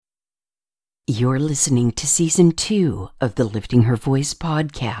You're listening to Season 2 of the Lifting Her Voice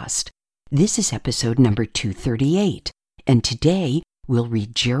podcast. This is episode number 238, and today we'll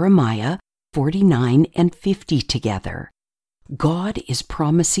read Jeremiah 49 and 50 together. God is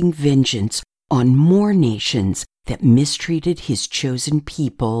promising vengeance on more nations that mistreated his chosen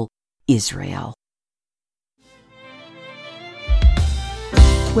people, Israel.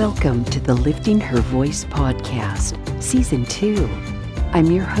 Welcome to the Lifting Her Voice podcast, Season 2. I'm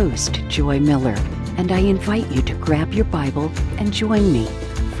your host, Joy Miller, and I invite you to grab your Bible and join me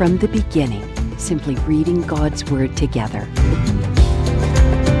from the beginning, simply reading God's Word together.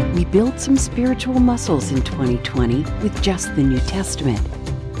 We built some spiritual muscles in 2020 with just the New Testament,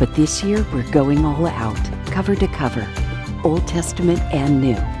 but this year we're going all out, cover to cover, Old Testament and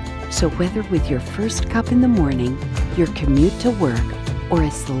New. So whether with your first cup in the morning, your commute to work, or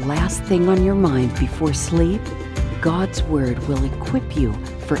as the last thing on your mind before sleep, God's Word will equip you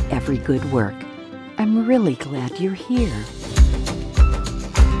for every good work. I'm really glad you're here.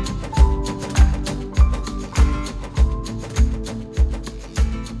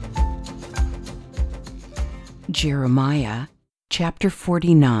 Jeremiah chapter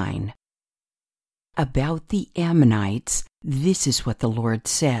 49. About the Ammonites, this is what the Lord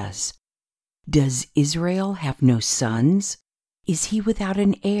says. Does Israel have no sons? Is he without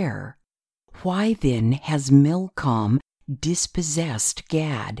an heir? Why then has Milcom dispossessed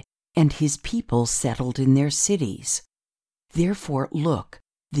Gad, and his people settled in their cities? Therefore, look,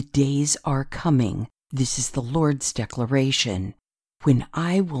 the days are coming, this is the Lord's declaration, when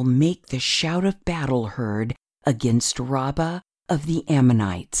I will make the shout of battle heard against Rabbah of the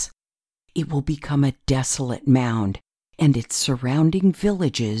Ammonites. It will become a desolate mound, and its surrounding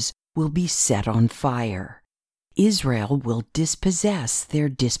villages will be set on fire. Israel will dispossess their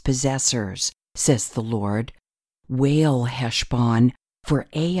dispossessors, says the Lord. Wail, Heshbon, for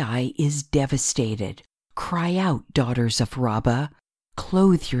Ai is devastated. Cry out, daughters of Rabbah.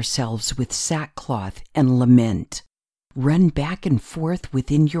 Clothe yourselves with sackcloth and lament. Run back and forth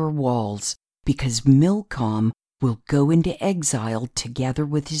within your walls, because Milcom will go into exile together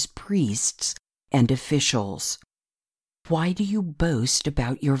with his priests and officials. Why do you boast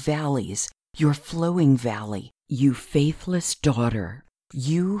about your valleys, your flowing valley, you faithless daughter,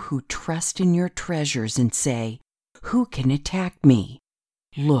 you who trust in your treasures and say, who can attack me?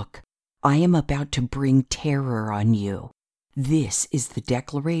 Look, I am about to bring terror on you. This is the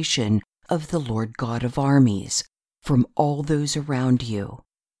declaration of the Lord God of armies from all those around you.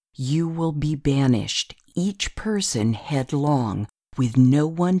 You will be banished, each person headlong, with no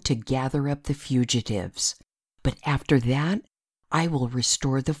one to gather up the fugitives. But after that, I will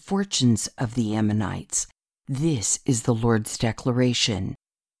restore the fortunes of the Ammonites. This is the Lord's declaration.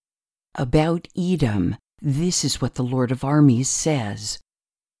 About Edom, this is what the Lord of armies says.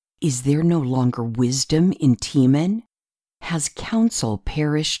 Is there no longer wisdom in Teman? Has counsel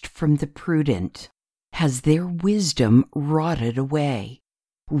perished from the prudent? Has their wisdom rotted away?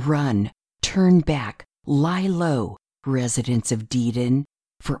 Run, turn back, lie low, residents of Dedan,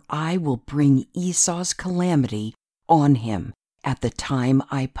 for I will bring Esau's calamity on him at the time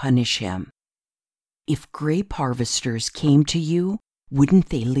I punish him. If grape harvesters came to you, wouldn't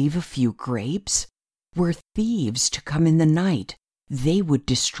they leave a few grapes? Were thieves to come in the night, they would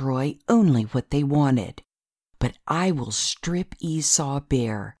destroy only what they wanted. But I will strip Esau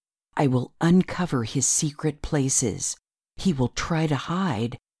bare. I will uncover his secret places. He will try to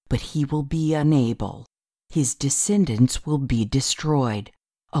hide, but he will be unable. His descendants will be destroyed,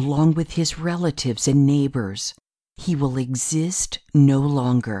 along with his relatives and neighbors. He will exist no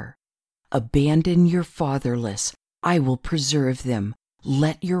longer. Abandon your fatherless, I will preserve them.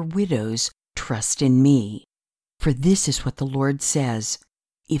 Let your widows trust in me. For this is what the Lord says,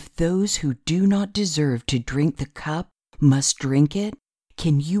 if those who do not deserve to drink the cup must drink it,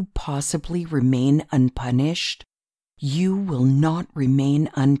 can you possibly remain unpunished? You will not remain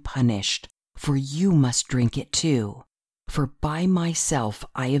unpunished, for you must drink it too. For by myself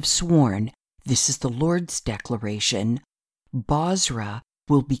I have sworn, this is the Lord's declaration, Bozrah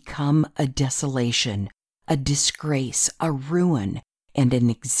will become a desolation, a disgrace, a ruin, and an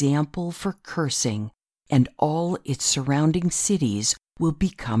example for cursing, and all its surrounding cities will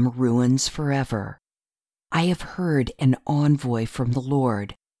become ruins forever. I have heard an envoy from the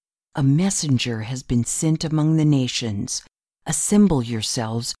Lord. A messenger has been sent among the nations. Assemble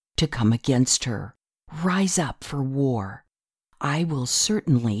yourselves to come against her. Rise up for war. I will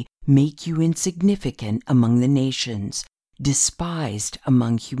certainly make you insignificant among the nations, despised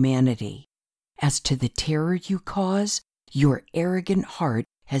among humanity. As to the terror you cause, your arrogant heart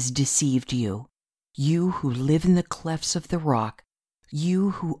has deceived you. You who live in the clefts of the rock,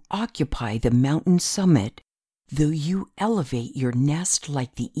 you who occupy the mountain summit, though you elevate your nest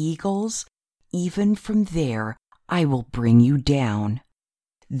like the eagles, even from there I will bring you down.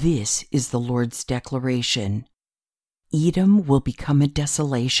 This is the Lord's declaration. Edom will become a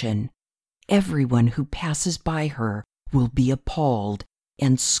desolation. Everyone who passes by her will be appalled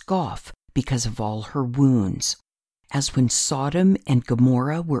and scoff because of all her wounds. As when Sodom and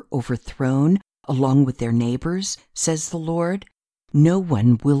Gomorrah were overthrown along with their neighbors, says the Lord, no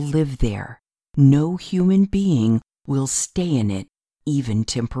one will live there. No human being will stay in it, even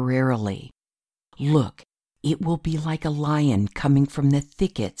temporarily. Look, it will be like a lion coming from the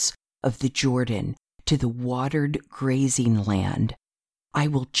thickets of the Jordan to the watered grazing land. I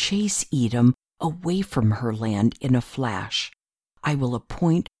will chase Edom away from her land in a flash. I will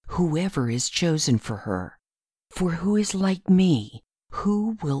appoint whoever is chosen for her. For who is like me?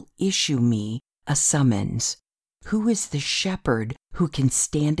 Who will issue me a summons? Who is the shepherd who can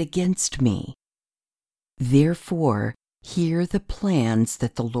stand against me? Therefore, hear the plans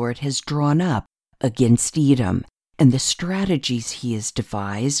that the Lord has drawn up against Edom, and the strategies he has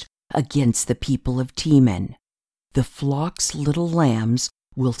devised against the people of Teman. The flock's little lambs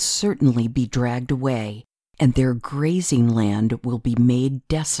will certainly be dragged away, and their grazing land will be made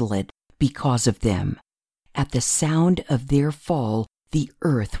desolate because of them. At the sound of their fall, the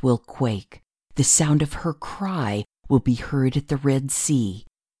earth will quake. The sound of her cry will be heard at the Red Sea.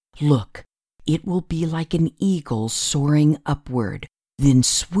 Look, it will be like an eagle soaring upward, then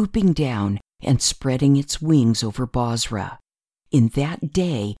swooping down and spreading its wings over Bozrah. In that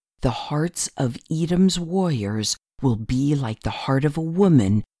day, the hearts of Edom's warriors will be like the heart of a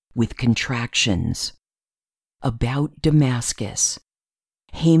woman with contractions. About Damascus.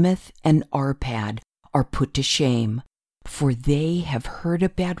 Hamath and Arpad are put to shame, for they have heard a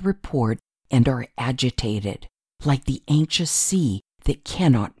bad report and are agitated, like the anxious sea that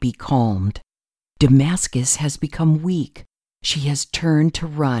cannot be calmed. Damascus has become weak. She has turned to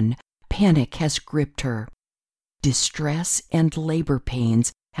run. Panic has gripped her. Distress and labor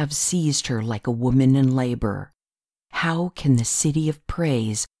pains have seized her like a woman in labor. How can the city of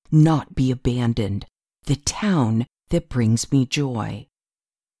praise not be abandoned, the town that brings me joy?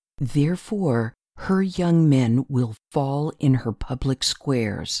 Therefore, her young men will fall in her public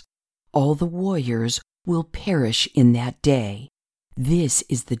squares. All the warriors will perish in that day. This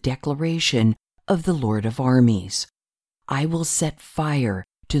is the declaration of the Lord of armies. I will set fire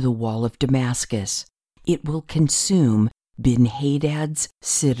to the wall of Damascus. It will consume Ben-Hadad's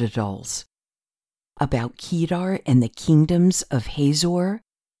citadels. About Kedar and the kingdoms of Hazor,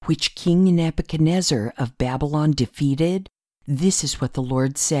 which King Nebuchadnezzar of Babylon defeated, this is what the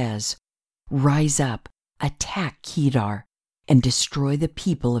Lord says. Rise up, attack Kedar, and destroy the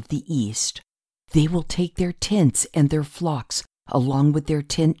people of the east. They will take their tents and their flocks, along with their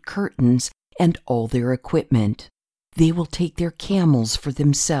tent curtains and all their equipment. They will take their camels for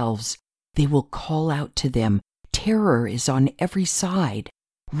themselves. They will call out to them, terror is on every side.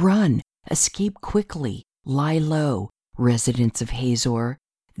 Run, escape quickly, lie low, residents of Hazor.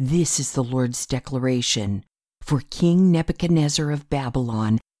 This is the Lord's declaration. For King Nebuchadnezzar of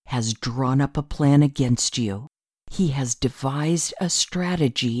Babylon has drawn up a plan against you. He has devised a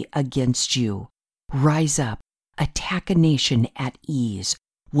strategy against you. Rise up, attack a nation at ease,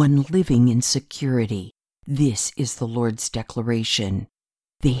 one living in security. This is the Lord's declaration.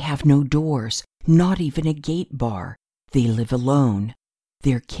 They have no doors, not even a gate bar. They live alone.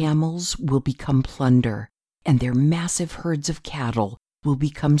 Their camels will become plunder, and their massive herds of cattle will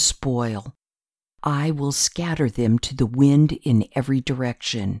become spoil. I will scatter them to the wind in every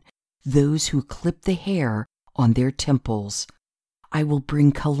direction, those who clip the hair on their temples. I will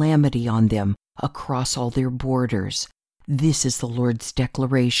bring calamity on them across all their borders. This is the Lord's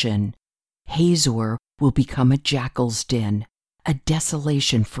declaration. Hazor will become a jackal's den, a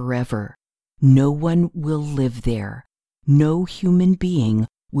desolation forever. No one will live there. No human being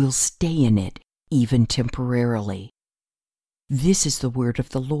will stay in it, even temporarily. This is the word of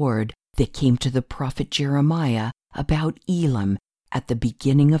the Lord that came to the prophet Jeremiah about Elam at the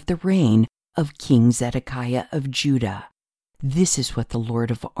beginning of the reign of King Zedekiah of Judah. This is what the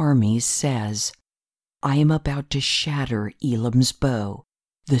Lord of armies says. I am about to shatter Elam's bow,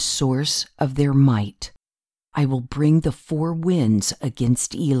 the source of their might. I will bring the four winds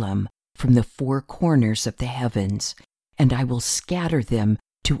against Elam from the four corners of the heavens, and I will scatter them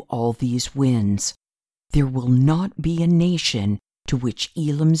to all these winds. There will not be a nation to which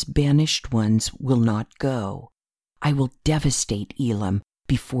Elam's banished ones will not go. I will devastate Elam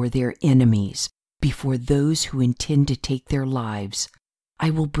before their enemies, before those who intend to take their lives. I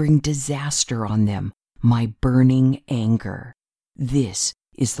will bring disaster on them, my burning anger. This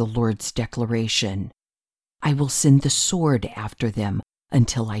is the Lord's declaration. I will send the sword after them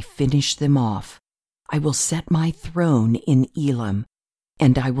until I finish them off. I will set my throne in Elam,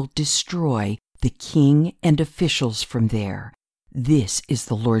 and I will destroy the king and officials from there. This is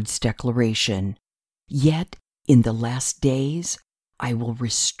the Lord's declaration. Yet in the last days I will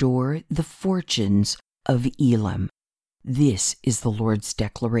restore the fortunes of Elam. This is the Lord's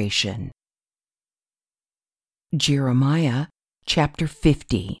declaration. Jeremiah chapter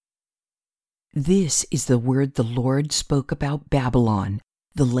 50. This is the word the Lord spoke about Babylon,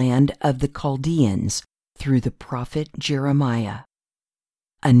 the land of the Chaldeans, through the prophet Jeremiah.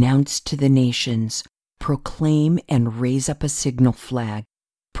 Announce to the nations, proclaim and raise up a signal flag,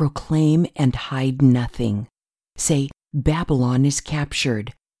 proclaim and hide nothing. Say, Babylon is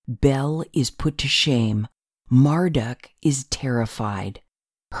captured, Bel is put to shame, Marduk is terrified.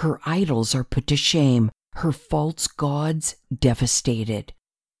 Her idols are put to shame, her false gods devastated.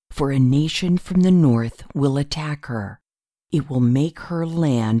 For a nation from the north will attack her. It will make her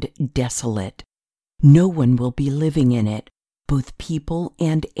land desolate. No one will be living in it. Both people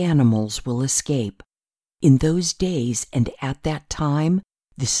and animals will escape. In those days and at that time,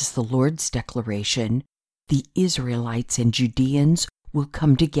 this is the Lord's declaration, the Israelites and Judeans will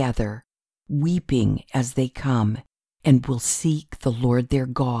come together, weeping as they come, and will seek the Lord their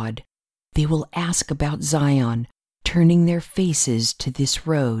God. They will ask about Zion, turning their faces to this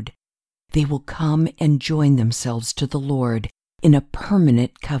road. They will come and join themselves to the Lord in a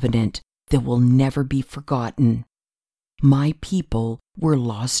permanent covenant that will never be forgotten. My people were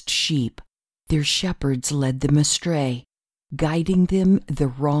lost sheep. Their shepherds led them astray, guiding them the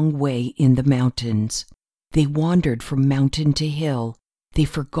wrong way in the mountains. They wandered from mountain to hill. They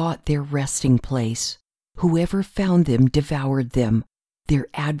forgot their resting place. Whoever found them devoured them. Their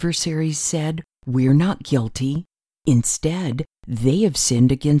adversaries said, "We're not guilty." Instead, they have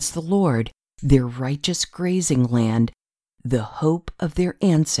sinned against the Lord, their righteous grazing land, the hope of their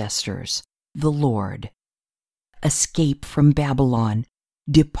ancestors, the Lord. Escape from Babylon.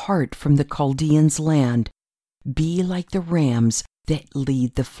 Depart from the Chaldeans' land. Be like the rams that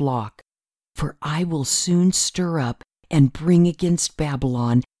lead the flock. For I will soon stir up and bring against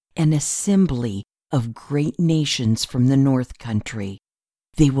Babylon an assembly of great nations from the north country.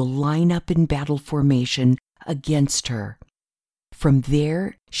 They will line up in battle formation against her. From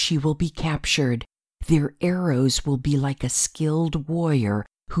there she will be captured. Their arrows will be like a skilled warrior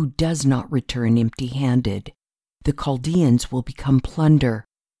who does not return empty-handed. The Chaldeans will become plunder.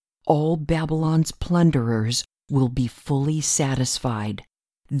 All Babylon's plunderers will be fully satisfied.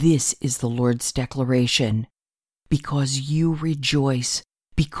 This is the Lord's declaration. Because you rejoice,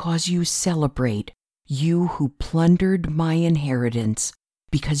 because you celebrate, you who plundered my inheritance,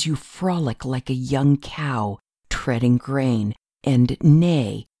 because you frolic like a young cow treading grain, and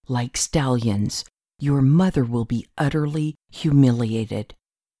neigh like stallions, your mother will be utterly humiliated.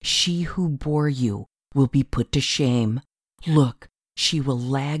 She who bore you will be put to shame. Look, she will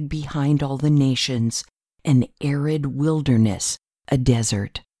lag behind all the nations, an arid wilderness, a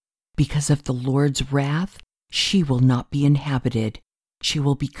desert. Because of the Lord's wrath, she will not be inhabited. She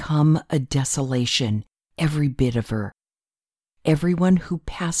will become a desolation, every bit of her. Everyone who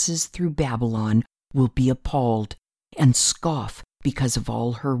passes through Babylon will be appalled and scoff because of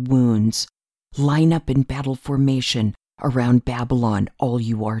all her wounds. Line up in battle formation around Babylon, all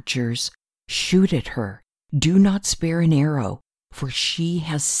you archers. Shoot at her. Do not spare an arrow, for she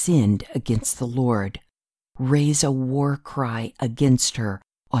has sinned against the Lord. Raise a war cry against her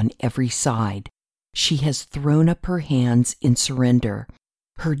on every side. She has thrown up her hands in surrender.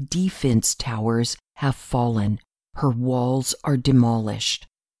 Her defense towers have fallen. Her walls are demolished.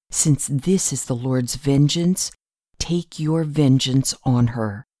 Since this is the Lord's vengeance, take your vengeance on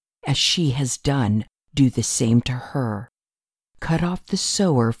her. As she has done, do the same to her. Cut off the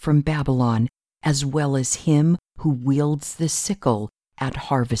sower from Babylon, as well as him who wields the sickle at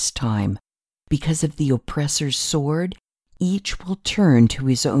harvest time. Because of the oppressor's sword, each will turn to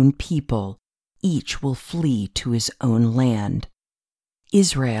his own people. Each will flee to his own land.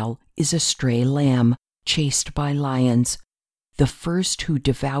 Israel is a stray lamb, chased by lions. The first who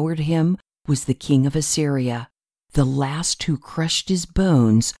devoured him was the king of Assyria. The last who crushed his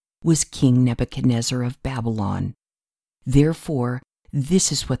bones was King Nebuchadnezzar of Babylon. Therefore,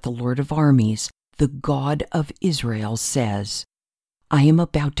 this is what the Lord of armies, the God of Israel, says. I am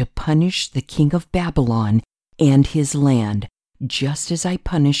about to punish the king of Babylon and his land, just as I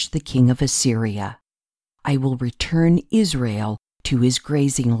punished the king of Assyria. I will return Israel to his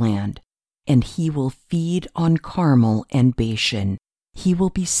grazing land, and he will feed on Carmel and Bashan. He will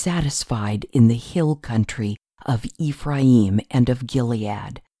be satisfied in the hill country of Ephraim and of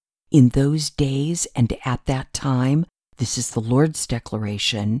Gilead. In those days and at that time, this is the Lord's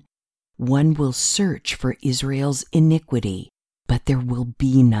declaration, one will search for Israel's iniquity, but there will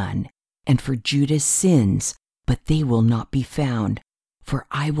be none, and for Judah's sins, but they will not be found, for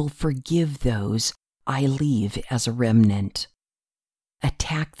I will forgive those I leave as a remnant.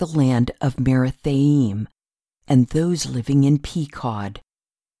 Attack the land of Merathaim, and those living in Pekod.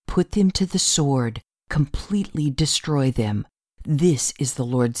 Put them to the sword, completely destroy them. This is the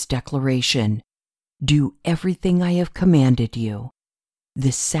Lord's declaration. Do everything I have commanded you.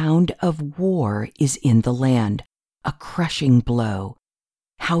 The sound of war is in the land, a crushing blow.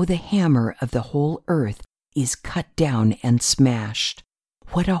 How the hammer of the whole earth is cut down and smashed.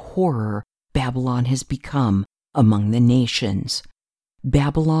 What a horror Babylon has become among the nations.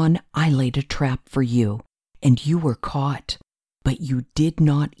 Babylon, I laid a trap for you, and you were caught, but you did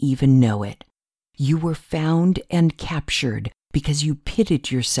not even know it. You were found and captured because you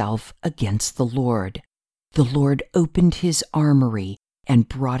pitted yourself against the Lord. The Lord opened his armory and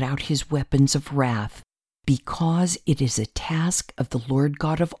brought out his weapons of wrath, because it is a task of the Lord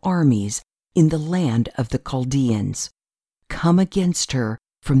God of armies in the land of the Chaldeans. Come against her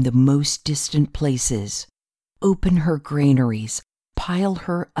from the most distant places. Open her granaries, pile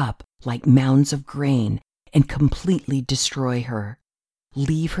her up like mounds of grain, and completely destroy her.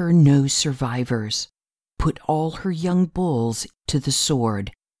 Leave her no survivors. Put all her young bulls to the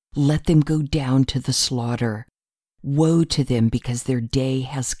sword. Let them go down to the slaughter. Woe to them, because their day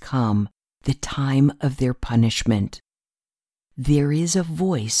has come, the time of their punishment. There is a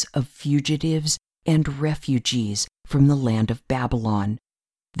voice of fugitives and refugees from the land of Babylon.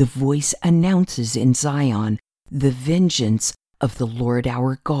 The voice announces in Zion the vengeance of the Lord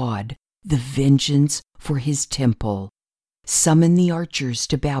our God, the vengeance for his temple. Summon the archers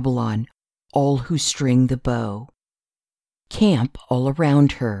to Babylon, all who string the bow. Camp all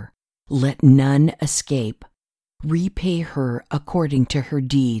around her. Let none escape. Repay her according to her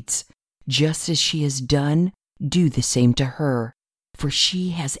deeds. Just as she has done, do the same to her. For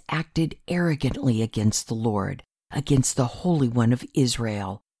she has acted arrogantly against the Lord, against the Holy One of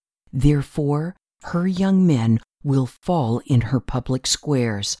Israel. Therefore, her young men will fall in her public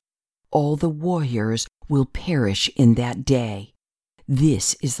squares. All the warriors will perish in that day.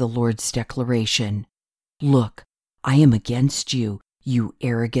 This is the Lord's declaration. Look, I am against you, you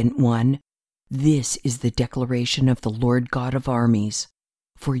arrogant one. This is the declaration of the Lord God of armies.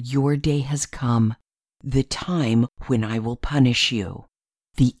 For your day has come, the time when I will punish you.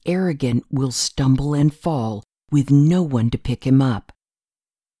 The arrogant will stumble and fall with no one to pick him up.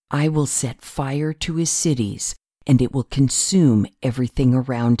 I will set fire to his cities, and it will consume everything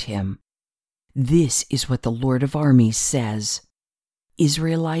around him. This is what the Lord of armies says.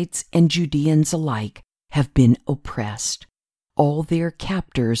 Israelites and Judeans alike have been oppressed. All their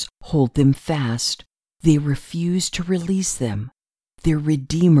captors hold them fast. They refuse to release them. Their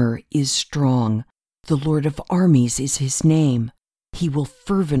Redeemer is strong. The Lord of armies is his name. He will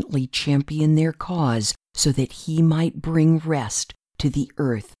fervently champion their cause so that he might bring rest to the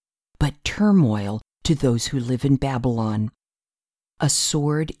earth, but turmoil to those who live in Babylon. A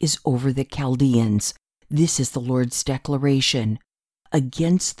sword is over the Chaldeans. This is the Lord's declaration.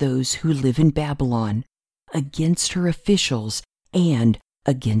 Against those who live in Babylon, against her officials, and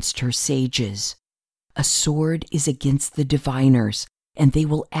against her sages. A sword is against the diviners, and they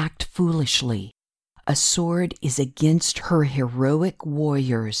will act foolishly. A sword is against her heroic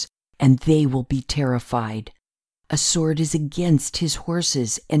warriors, and they will be terrified. A sword is against his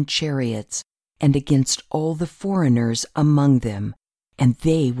horses and chariots, and against all the foreigners among them, and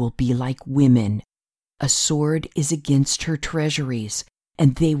they will be like women. A sword is against her treasuries,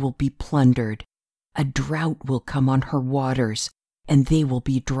 and they will be plundered. A drought will come on her waters, and they will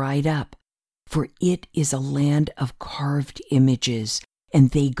be dried up. For it is a land of carved images, and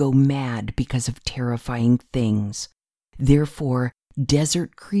they go mad because of terrifying things. Therefore,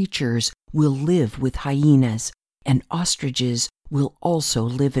 desert creatures will live with hyenas, and ostriches will also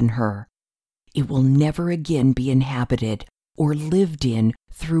live in her. It will never again be inhabited or lived in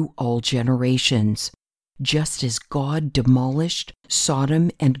through all generations. Just as God demolished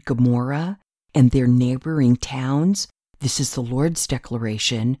Sodom and Gomorrah and their neighboring towns, this is the Lord's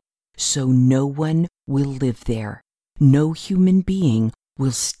declaration, so no one will live there. No human being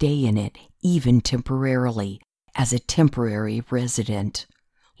will stay in it, even temporarily, as a temporary resident.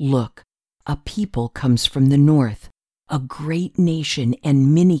 Look, a people comes from the north. A great nation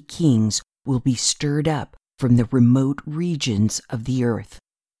and many kings will be stirred up from the remote regions of the earth.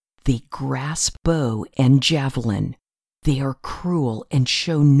 They grasp bow and javelin. They are cruel and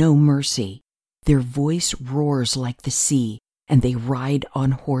show no mercy. Their voice roars like the sea, and they ride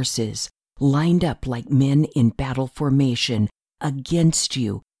on horses, lined up like men in battle formation against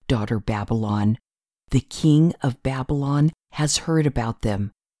you, daughter Babylon. The king of Babylon has heard about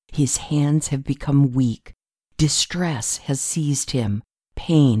them. His hands have become weak. Distress has seized him,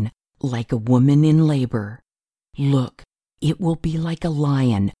 pain like a woman in labor. Look, it will be like a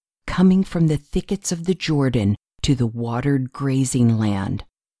lion coming from the thickets of the Jordan to the watered grazing land.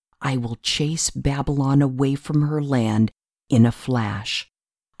 I will chase Babylon away from her land in a flash.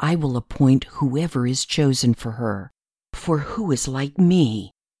 I will appoint whoever is chosen for her. For who is like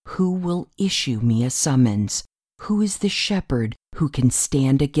me? Who will issue me a summons? Who is the shepherd who can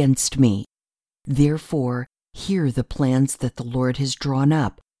stand against me? Therefore, hear the plans that the Lord has drawn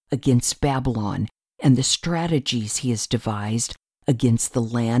up against Babylon and the strategies he has devised against the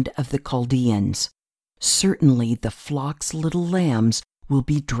land of the Chaldeans. Certainly the flock's little lambs will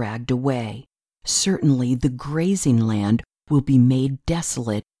be dragged away. Certainly the grazing land will be made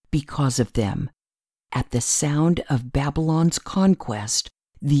desolate because of them. At the sound of Babylon's conquest,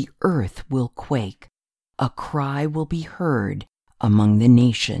 the earth will quake. A cry will be heard among the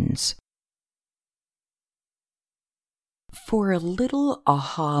nations. For a little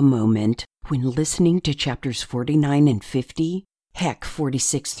aha moment when listening to chapters 49 and 50, heck,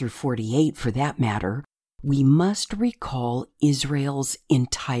 46 through 48 for that matter, we must recall Israel's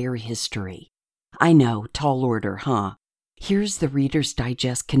entire history. I know, tall order, huh? Here's the Reader's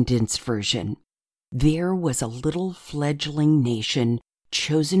Digest condensed version. There was a little fledgling nation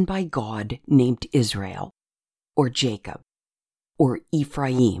chosen by God named Israel, or Jacob, or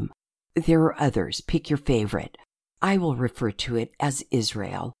Ephraim. There are others, pick your favorite. I will refer to it as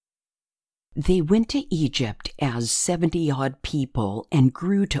Israel. They went to Egypt as 70-odd people and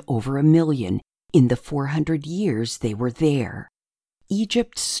grew to over 1 million in the 400 years they were there.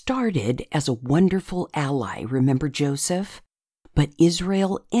 Egypt started as a wonderful ally, remember Joseph? But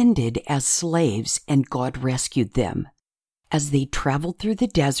Israel ended as slaves and God rescued them. As they traveled through the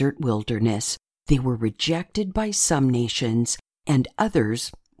desert wilderness, they were rejected by some nations and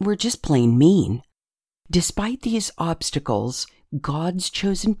others were just plain mean. Despite these obstacles, God's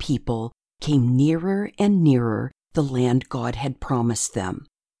chosen people came nearer and nearer the land God had promised them.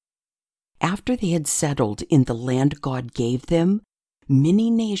 After they had settled in the land God gave them,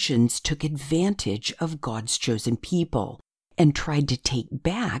 many nations took advantage of God's chosen people and tried to take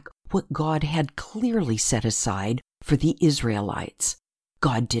back what God had clearly set aside for the Israelites.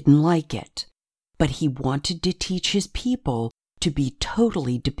 God didn't like it, but he wanted to teach his people to be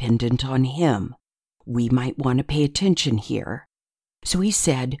totally dependent on him. We might want to pay attention here. So he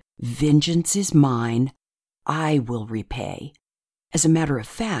said, "Vengeance is mine, I will repay." As a matter of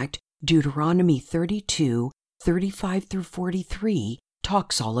fact, Deuteronomy 32, 35 through 43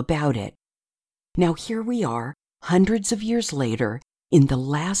 talks all about it. Now here we are, hundreds of years later, in the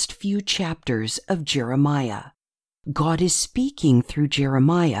last few chapters of Jeremiah. God is speaking through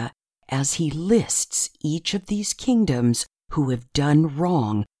Jeremiah as he lists each of these kingdoms who have done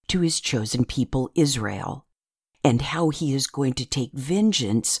wrong to his chosen people Israel, and how he is going to take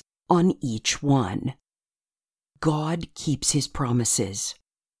vengeance on each one. God keeps his promises.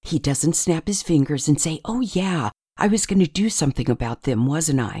 He doesn't snap his fingers and say, "Oh yeah, I was going to do something about them,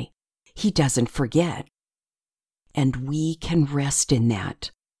 wasn't I?" He doesn't forget. And we can rest in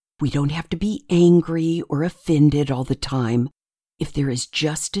that. We don't have to be angry or offended all the time. If there is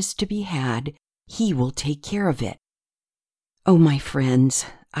justice to be had, he will take care of it. Oh, my friends,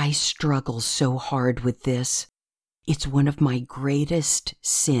 I struggle so hard with this. It's one of my greatest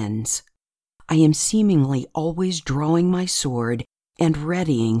sins. I am seemingly always drawing my sword and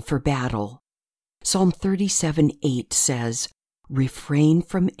readying for battle. Psalm 37:8 says, "Refrain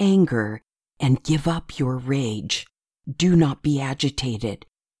from anger and give up your rage. Do not be agitated.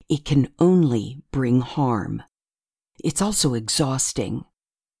 It can only bring harm." It's also exhausting.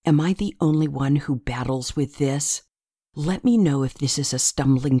 Am I the only one who battles with this? Let me know if this is a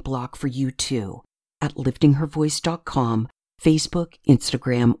stumbling block for you too, at liftinghervoice.com, Facebook,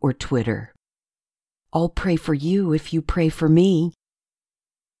 Instagram, or Twitter. I'll pray for you if you pray for me.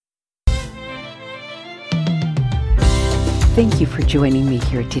 Thank you for joining me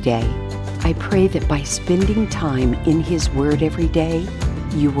here today. I pray that by spending time in His Word every day,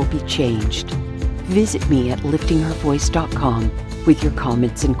 you will be changed. Visit me at liftinghervoice.com with your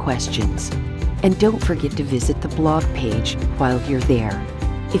comments and questions. And don't forget to visit the blog page while you're there.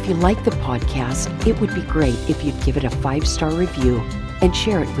 If you like the podcast, it would be great if you'd give it a 5-star review and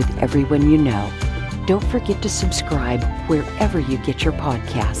share it with everyone you know. Don't forget to subscribe wherever you get your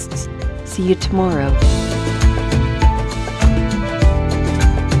podcasts. See you tomorrow.